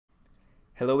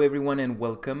Hello everyone and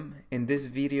welcome. In this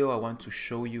video I want to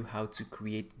show you how to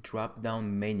create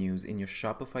drop-down menus in your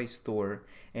Shopify store,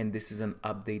 and this is an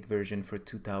update version for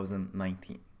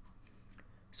 2019.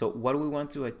 So what we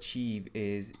want to achieve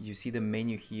is, you see the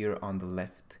menu here on the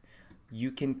left.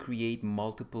 You can create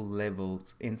multiple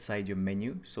levels inside your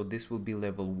menu. So this will be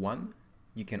level 1.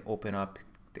 You can open up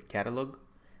the catalog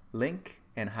link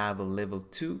and have a level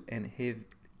 2 and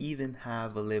even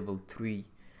have a level 3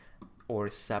 or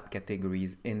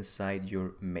subcategories inside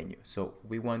your menu. So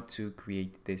we want to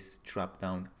create this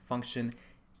drop-down function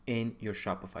in your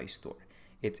Shopify store.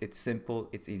 It's simple,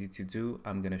 it's easy to do.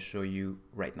 I'm gonna show you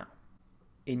right now.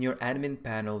 In your admin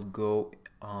panel, go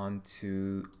on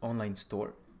to online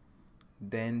store,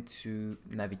 then to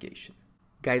navigation.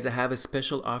 Guys, I have a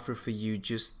special offer for you.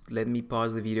 Just let me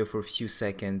pause the video for a few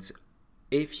seconds.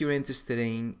 If you're interested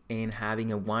in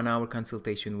having a 1-hour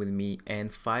consultation with me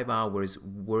and 5 hours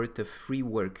worth of free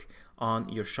work on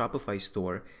your Shopify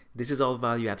store, this is all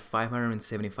value at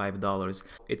 $575.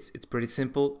 It's pretty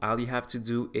simple. All you have to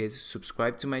do is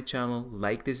subscribe to my channel,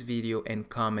 like this video, and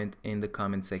comment in the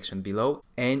comment section below.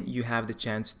 And you have the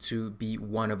chance to be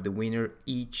one of the winner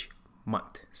each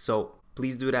month. So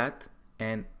please do that,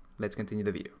 and let's continue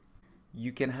the video.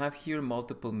 You can have here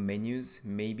multiple menus.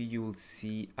 Maybe you will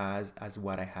see as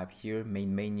what I have here,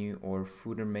 main menu or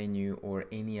footer menu or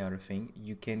any other thing.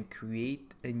 You can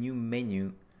create a new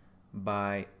menu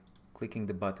by clicking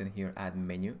the button here, add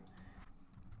menu.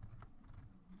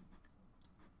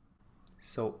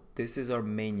 So this is our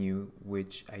menu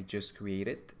which I just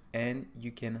created, and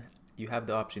you have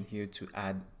the option here to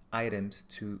add items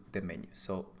to the menu.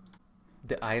 So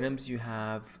the items you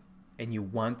have and you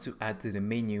want to add to the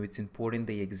menu, it's important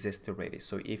they exist already.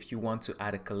 So if you want to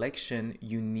add a collection,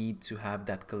 you need to have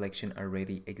that collection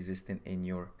already existing in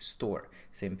your store.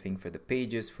 Same thing for the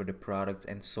pages, for the products,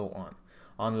 and so on.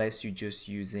 Unless you're just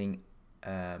using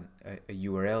a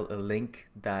URL, a link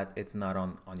that it's not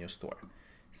on your store.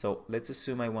 So let's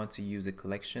assume I want to use a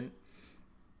collection.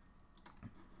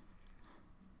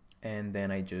 And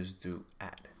then I just do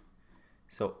add.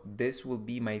 So this will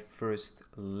be my first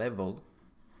level.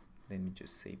 Let me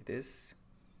just save this.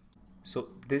 So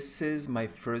this is my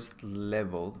first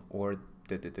level, or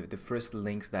the first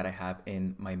links that I have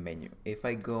in my menu. If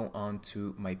I go on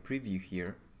to my preview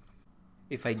here,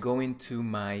 if I go into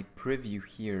my preview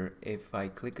here, if I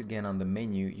click again on the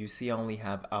menu, you see I only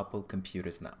have Apple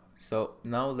computers now. So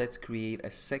now let's create a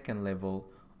second level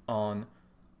on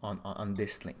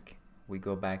this link. We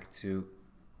go back to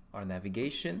our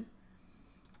navigation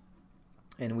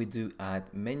and we do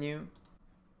add menu.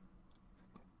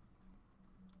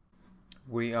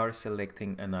 We are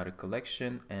selecting another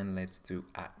collection and let's do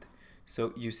add.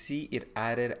 So you see it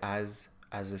added as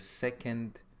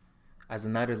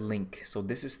another link. So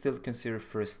this is still considered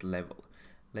first level.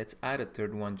 Let's add a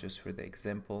third one just for the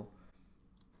example.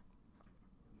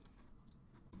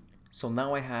 So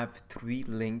now I have 3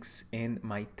 links in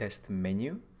my test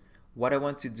menu. What I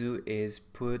want to do is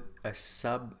put a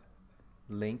sub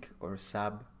link or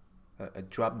a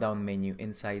drop-down menu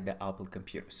inside the Apple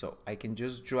computer. So I can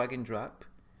just drag and drop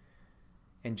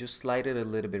and just slide it a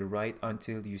little bit right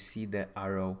until you see the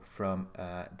arrow from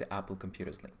the Apple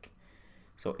computers link.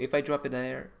 So if I drop it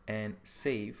there and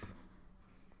save,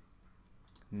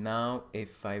 now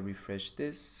if I refresh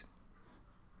this,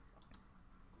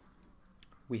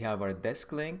 we have our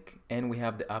desk link and we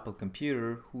have the Apple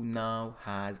computer who now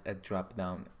has a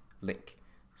drop-down link.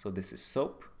 So this is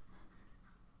soap.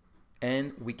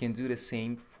 And we can do the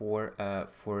same for a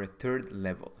third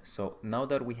level. So now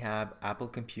that we have Apple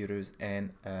computers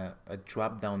and a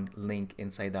drop-down link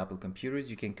inside Apple computers,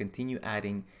 you can continue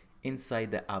adding inside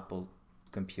the Apple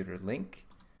computer link.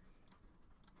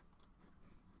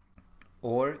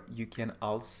 Or you can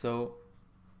also,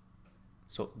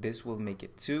 so this will make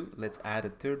it 2. Let's add a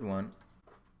third one.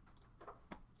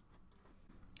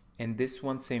 And this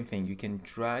one, same thing. You can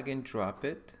drag and drop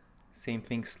it. Same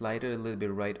thing, slide it a little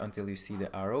bit right until you see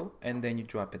the arrow, and then you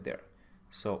drop it there.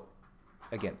 So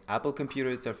again, Apple computer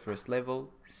is our first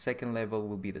level, second level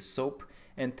will be the soap,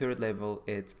 and third level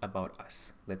it's about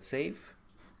us. Let's save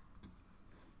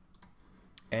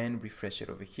and refresh it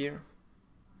over here.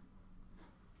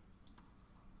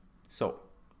 So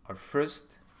our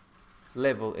first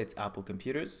level, it's Apple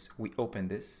computers. We open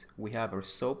this, we have our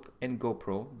soap and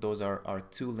GoPro. Those are our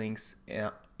 2 links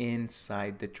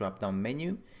inside the drop-down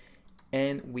menu.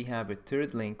 And we have a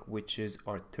third link, which is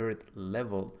our third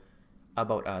level,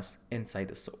 about us inside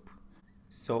the soap.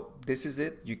 So this is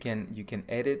it. You can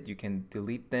edit, you can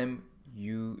delete them,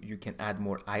 you can add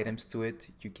more items to it,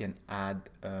 you can add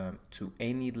to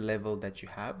any level that you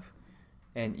have.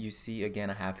 And you see again,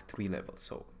 I have 3 levels.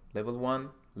 So level 1,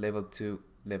 level 2,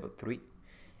 level 3.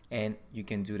 And you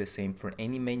can do the same for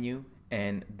any menu.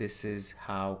 And this is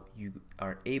how you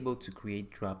are able to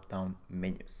create drop-down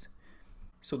menus.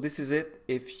 So this is it.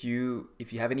 If you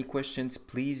have any questions,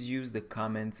 please use the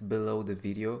comments below the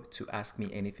video to ask me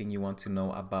anything you want to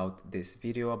know about this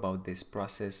video, about this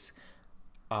process.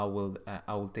 I will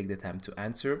take the time to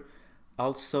answer.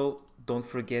 Also, don't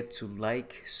forget to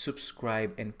like,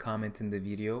 subscribe, and comment in the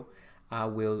video. I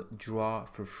will draw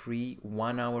for free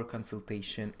 1-hour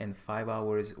consultation and 5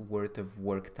 hours worth of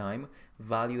work time,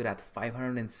 valued at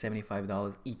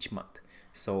 $575 each month.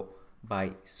 So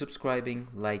by subscribing,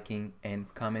 liking,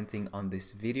 and commenting on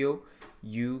this video,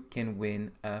 you can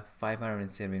win a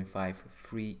 $575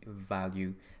 free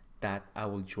value that I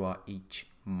will draw each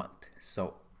month.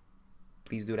 So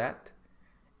please do that,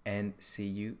 and see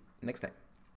you next time.